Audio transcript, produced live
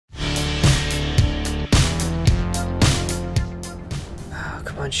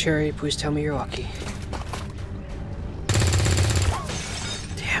Come on, Sherry, please tell me you're lucky.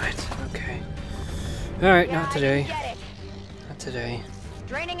 Damn it. Okay. Alright, Yeah, not today. get it. Not today.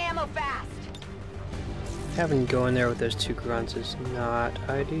 Draining ammo fast. Having to go in there with those two grunts is not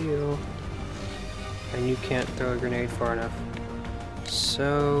ideal. And you can't throw a grenade far enough.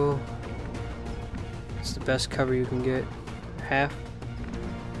 So... it's the best cover you can get. Half.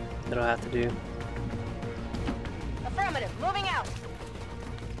 That'll have to do. Affirmative. Moving out.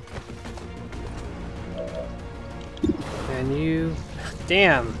 And you...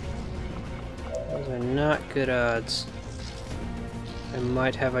 damn! Those are not good odds. I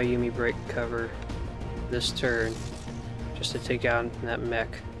might have Ayumi break cover this turn, just to take out that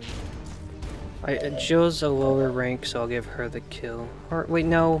mech. Jill's a lower rank, so I'll give her the kill. Or, wait,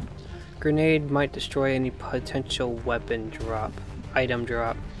 no. Grenade might destroy any potential weapon drop. Item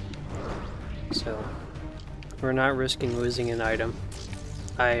drop. So, we're not risking losing an item.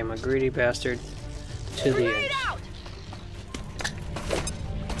 I am a greedy bastard to the end.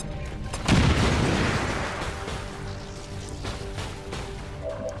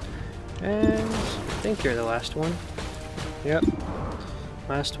 And I think you're the last one. Yep.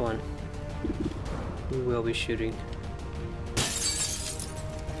 Last one. We will be shooting.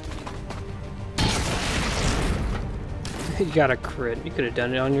 You got a crit. You could have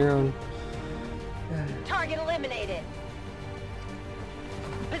done it on your own. Target eliminated.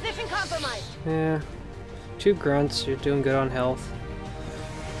 Position compromised. Yeah. 2 grunts. You're doing good on health.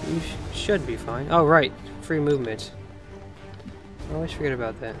 You should be fine. Oh, right. Free movement. I always forget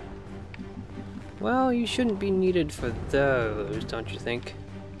about that. Well, you shouldn't be needed for those, don't you think?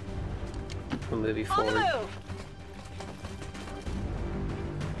 We'll move you forward. On the move.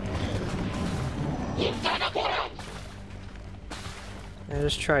 And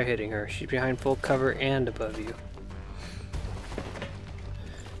just try hitting her. She's behind full cover and above you.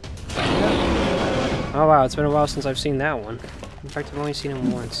 Oh wow, it's been a while since I've seen that one. In fact, I've only seen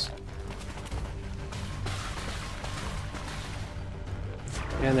him once.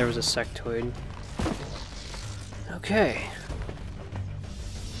 And there was a sectoid. Okay.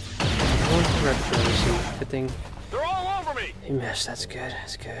 Good thing. They're all over me. He missed. That's good.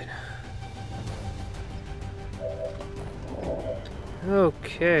 That's good.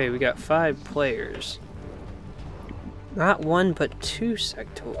 Okay, we got 5 players. Not 1, but 2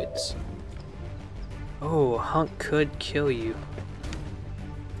 sectoids. Oh, a hunk could kill you.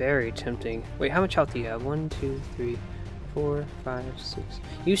 Very tempting. Wait, how much health do you have? 1, 2, 3, 4, 5, 6.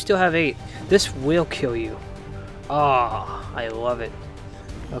 You still have 8. This will kill you. Ah, oh, I love it.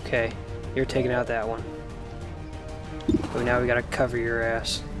 Okay, you're taking out that one. Oh, now we gotta cover your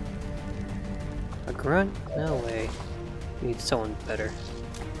ass. A grunt? No way. Need someone better.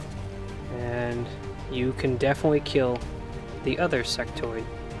 And you can definitely kill the other sectoid.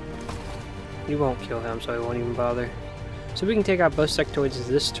 You won't kill him, so I won't even bother. So we can take out both sectoids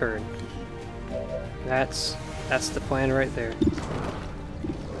this turn. That's the plan right there.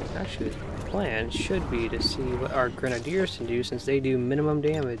 Actually, the plan should be to see what our grenadiers can do, since they do minimum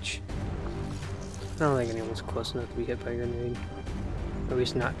damage. I don't think anyone's close enough to be hit by a grenade. At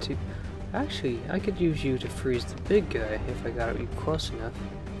least not too. Actually, I could use you to freeze the big guy if I got you close enough.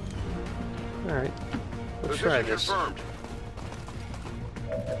 Alright, we'll try this. Confirmed.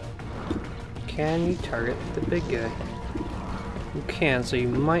 Can you target the big guy? You can, so you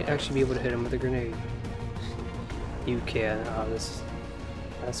might actually be able to hit him with a grenade. You can. Oh,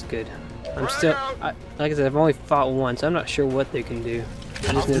 that's good. I'm still, like I said, I've only fought once. I'm not sure what they can do.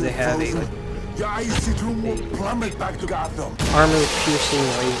 I just know they have a armor-piercing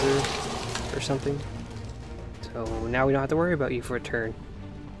laser or something. So now we don't have to worry about you for a turn.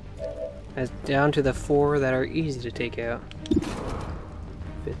 That's down to the 4 that are easy to take out.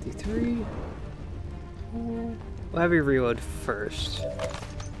 53. We'll have you reload first.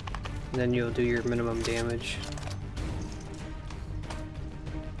 And then you'll do your minimum damage.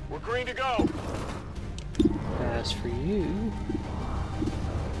 We're green to go. As for you,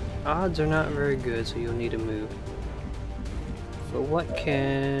 odds are not very good, so you'll need to move. But what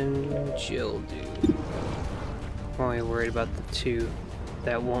can Jill do? I'm only worried about the 2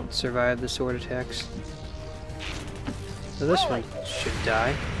 that won't survive the sword attacks. So this one should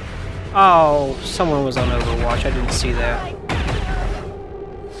die. Oh, someone was on Overwatch. I didn't see that.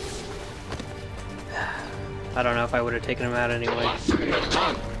 I don't know if I would have taken him out anyway.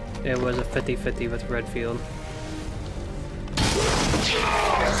 It was a 50-50 with Redfield.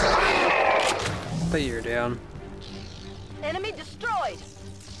 But you're down. Enemy destroyed.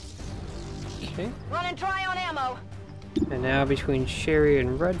 Okay. Running dry on ammo. And now between Sherry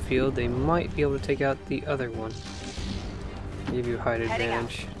and Redfield, they might be able to take out the other one. Give you height Heading out.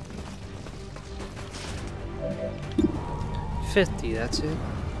 advantage. 50, that's it.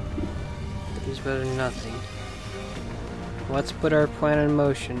 50's better than nothing. Let's put our plan in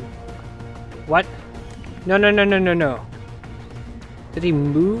motion. What? No, no, no, no, no, no. Did he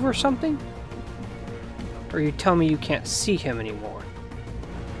move or something? Or you tell me you can't see him anymore?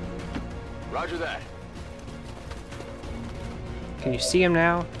 Roger that. Can you see him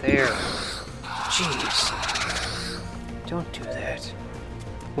now? There. Jeez. Don't do that.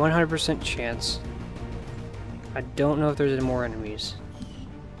 100% chance. I don't know if there's any more enemies.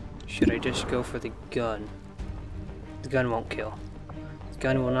 Should I just go for the gun? The gun won't kill. The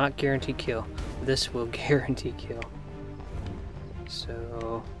gun will not guarantee kill. This will guarantee kill.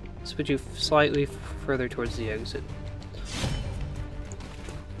 So, let's put you slightly further towards the exit.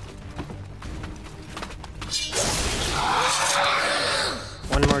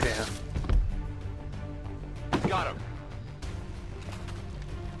 One more down. Got him.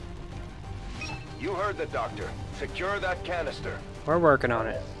 You heard the doctor. Secure that canister. We're working on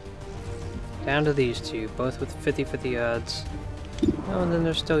it. Down to these two, both with 50-50 odds. Oh, and then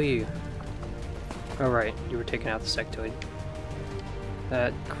there's still you. Oh right, you were taking out the sectoid.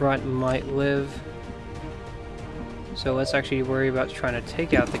 That grunt might live. So let's actually worry about trying to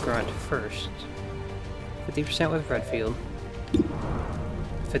take out the grunt first. 50% with Redfield.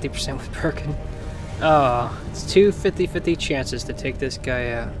 50% with Birkin. Oh, it's two 50-50 chances to take this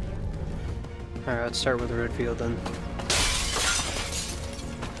guy out. Alright, let's start with Redfield then.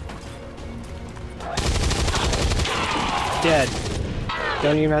 Dead.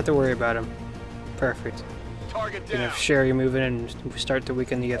 Don't even have to worry about him. Perfect. Target Gonna down. have Sherry move in and start to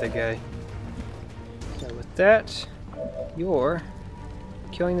weaken the other guy. So with that, you're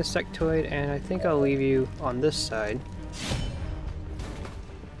killing the sectoid, and I think I'll leave you on this side.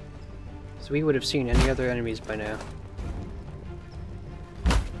 So we would have seen any other enemies by now.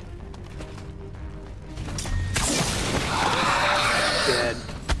 Dead.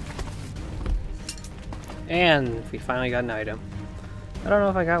 And we finally got an item. I don't know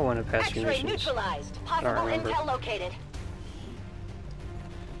if I got one of past few X-ray missions. neutralized. Possible remember. intel located.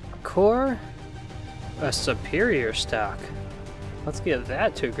 Core? A superior stock. Let's give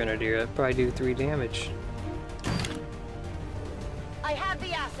that to a Grenadier. That'd probably do 3 damage. I have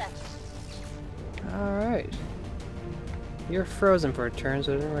the assets. Alright. You're frozen for a turn,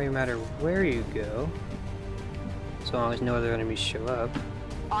 so it doesn't really matter where you go. So long as no other enemies show up.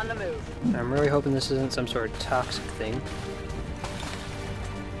 On the move. I'm really hoping this isn't some sort of toxic thing.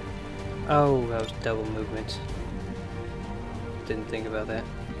 Oh, that was double movement. Didn't think about that.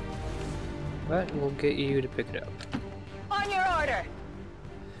 But we'll get you to pick it up. On your order.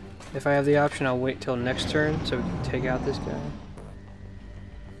 If I have the option, I'll wait till next turn so we can take out this guy.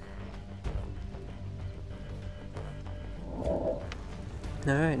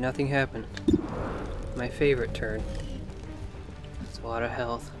 Alright, nothing happened. My favorite turn. That's a lot of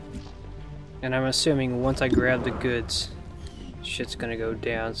health. And I'm assuming once I grab the goods, shit's gonna go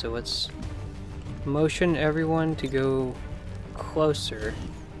down, so let's motion everyone to go closer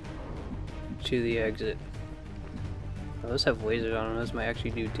to the exit. Oh, those have lasers on them. Those might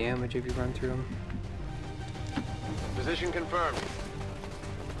actually do damage if you run through them. Position confirmed.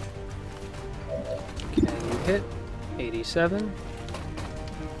 Can you hit? 87.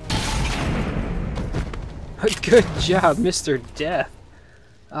 Good job, Mr. Death.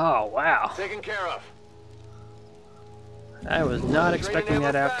 Oh, wow. Taken care of. I was not expecting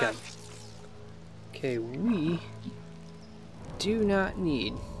that ammo outcome. fast. Okay, we do not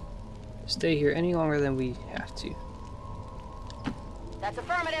need to stay here any longer than we have to. That's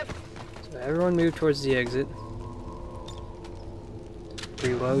affirmative. So everyone move towards the exit.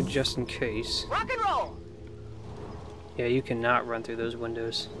 Reload just in case. Rock and roll. Yeah, you cannot run through those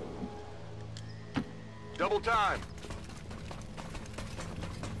windows. Double time.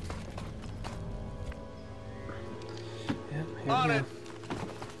 Yep, here On we it. go.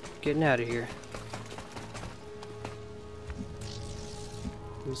 Getting out of here.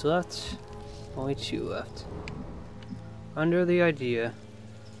 Who's left? Only 2 left. Under the idea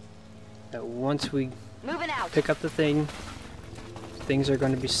that once we Moving out. pick up the thing, things are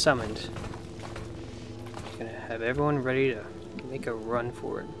going to be summoned. Gonna have everyone ready to make a run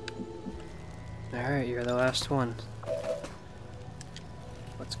for it. Alright, you're the last one.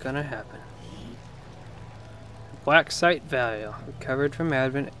 What's gonna happen? Blacksite Vial. Recovered from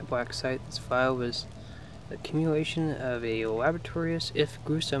Advent Blacksite. This vial was the accumulation of a laborious, if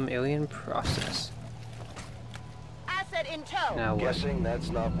gruesome, alien process. Asset in tow. Now what? Guessing that's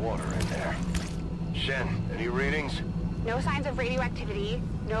not water in there. Shen, any readings? No signs of radioactivity,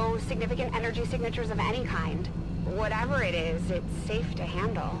 no significant energy signatures of any kind. Whatever it is, it's safe to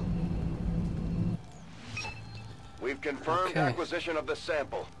handle. We've confirmed acquisition of the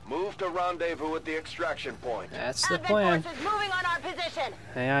sample. Move to rendezvous at the extraction point. That's the plan. Forces moving on our position.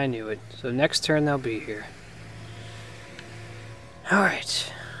 Hey, I knew it. So next turn they'll be here.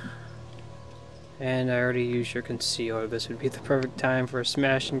 Alright. And I already used your concealer. This would be the perfect time for a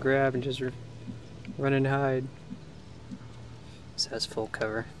smash and grab and just run and hide. This has full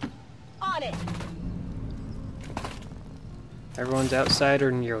cover. On it. Everyone's outside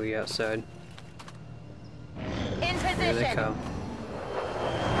or nearly outside. In position. Here they come.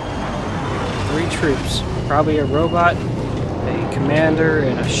 3 troops. Probably a robot, a commander,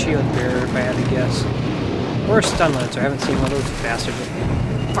 and a shield bearer if I had to guess. Or a stun lancer. I haven't seen one of those bastards.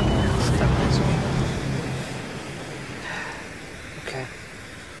 Fuck, stun lancer. Okay.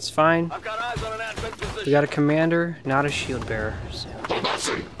 It's fine. I've got eyes on an advent position. We got a commander, not a shield bearer. So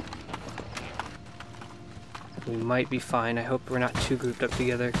we might be fine. I hope we're not too grouped up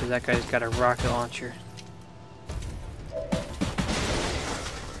together because that guy's got a rocket launcher.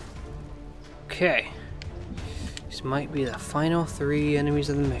 Okay. These might be the final 3 enemies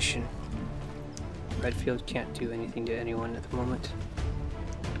of the mission. Redfield can't do anything to anyone at the moment.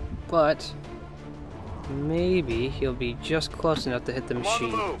 But maybe he'll be just close enough to hit the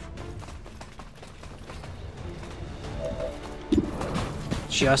machine.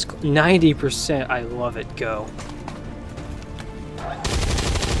 Just 90%. I love it. Go.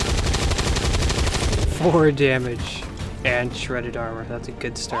 4 damage and shredded armor. That's a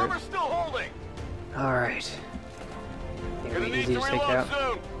good start. Armor still holding. All right. Gonna be easy to take out.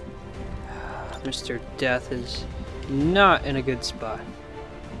 Mr. Death is not in a good spot.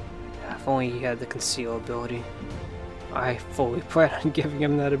 If only he had the conceal ability. I fully plan on giving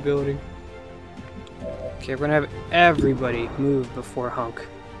him that ability. Okay, we're gonna have everybody move before Hunk.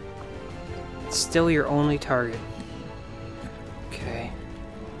 It's still your only target. Okay.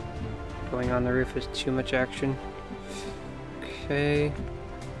 Going on the roof is too much action. Okay.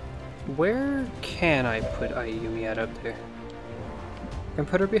 Where can I put Ayumi at up there? I can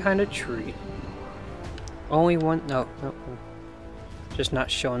put her behind a tree. Only one. No. Just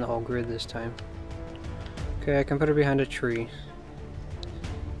not showing the whole grid this time. Okay, I can put her behind a tree.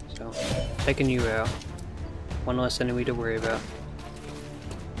 So, taking you out. One less enemy to worry about.